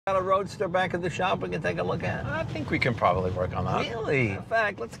Got a Roadster back at the shop we can take a look at? I think we can probably work on that. Really? In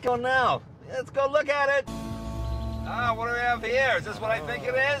fact, let's go now. Let's go look at it. Ah, what do we have here? Is this what I think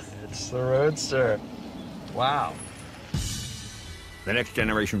it is? It's the Roadster. Wow. The next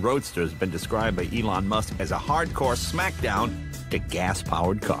generation Roadster has been described by Elon Musk as a hardcore smackdown to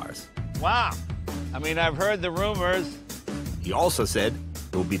gas-powered cars. Wow. I mean, I've heard the rumors. He also said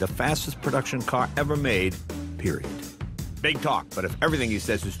it will be the fastest production car ever made, period. Big talk, but if everything he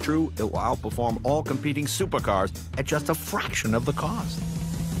says is true, it will outperform all competing supercars at just a fraction of the cost.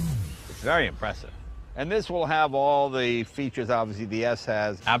 It's very impressive. And this will have all the features, obviously, the S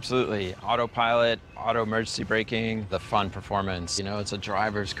has. Absolutely. Autopilot, auto emergency braking, the fun performance. You know, it's a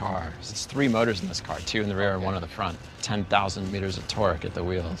driver's car. It's 3 motors in this car, 2 in the rear and 1 in the front. 10,000 meters of torque at the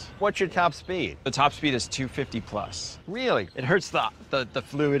wheels. What's your top speed? The top speed is 250 plus. Really? It hurts the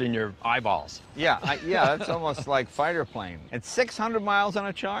fluid in your eyeballs. Yeah, yeah, that's almost like fighter plane. It's 600 miles on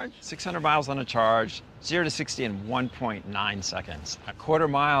a charge? 600 miles on a charge, 0 to 60 in 1.9 seconds. A quarter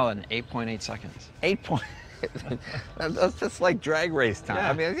mile in 8.8 seconds. 8 point. That's just like drag race time. Yeah.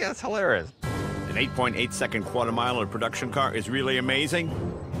 I mean, yeah, it's hilarious. An 8.8-second quarter mile in a production car is really amazing.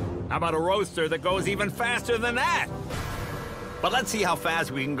 How about a Roadster that goes even faster than that? But let's see how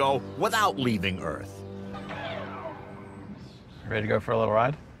fast we can go without leaving Earth. Ready to go for a little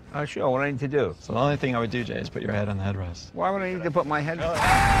ride? Sure, what do I need to do? So the only thing I would do, Jay, is put your head on the headrest. Why would I need to put my head... I'll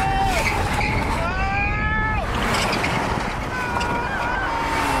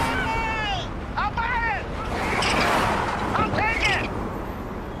buy it! I'll take it!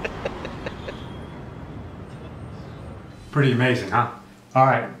 Pretty amazing, huh? All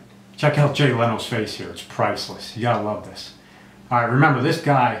right, check out Jay Leno's face here. It's priceless. You gotta love this. All right, remember, this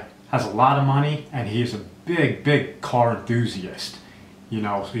guy has a lot of money, and he's a big, big car enthusiast. You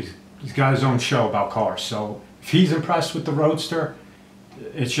know, he's got his own show about cars. So if he's impressed with the Roadster,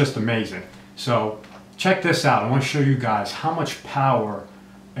 it's just amazing. So check this out. I want to show you guys how much power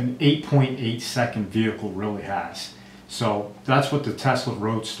an 8.8 second vehicle really has. So that's what the Tesla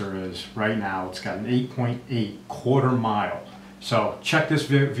Roadster is right now. It's got an 8.8 quarter mile. So check this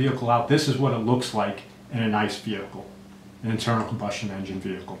vehicle out. This is what it looks like in a nice vehicle, an internal combustion engine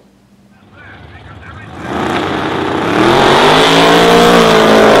vehicle.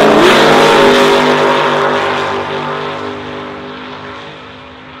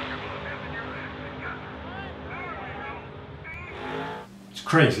 It's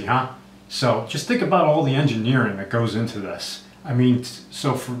crazy, huh? So just think about all the engineering that goes into this. I mean,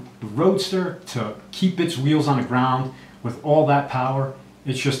 so for the Roadster to keep its wheels on the ground with all that power,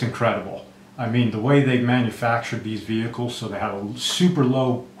 it's just incredible. I mean, the way they manufactured these vehicles, so they have a super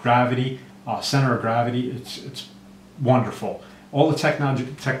low gravity, center of gravity, it's wonderful. All the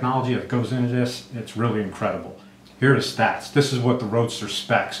technology that goes into this, it's really incredible. Here are the stats. This is what the Roadster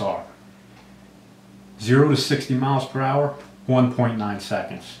specs are. 0 to 60 miles per hour, 1.9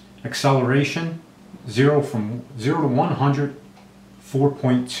 seconds. Acceleration, 0 to 100,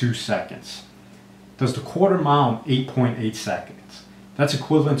 4.2 seconds. Does the quarter mile in 8.8 seconds. That's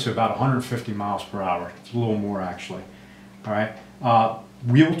equivalent to about 150 miles per hour. It's a little more actually. All right.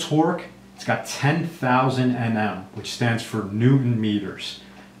 Wheel torque, it's got 10,000 Nm, which stands for Newton meters.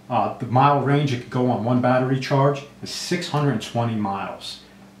 The mile range it could go on one battery charge is 620 miles.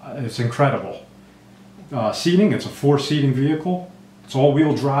 It's incredible. Seating, it's a 4-seating vehicle. It's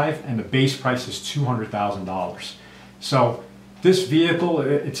all-wheel drive, and the base price is $200,000. So this vehicle,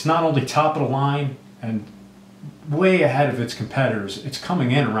 it's not only top of the line and way ahead of its competitors, it's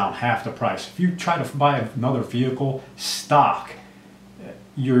coming in around half the price. If you try to buy another vehicle stock,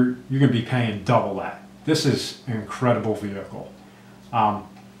 you're going to be paying double that. This is an incredible vehicle.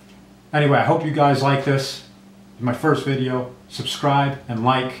 Anyway, I hope you guys like this. It's my first video. Subscribe and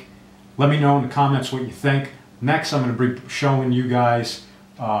like. Let me know in the comments what you think. Next, I'm going to be showing you guys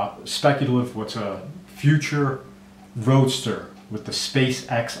speculative, what's a future Roadster with the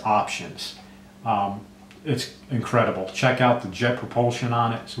SpaceX options. It's incredible. Check out the jet propulsion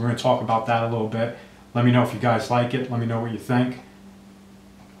on it. So we're going to talk about that a little bit. Let me know if you guys like it. Let me know what you think.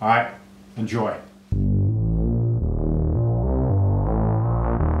 All right, enjoy.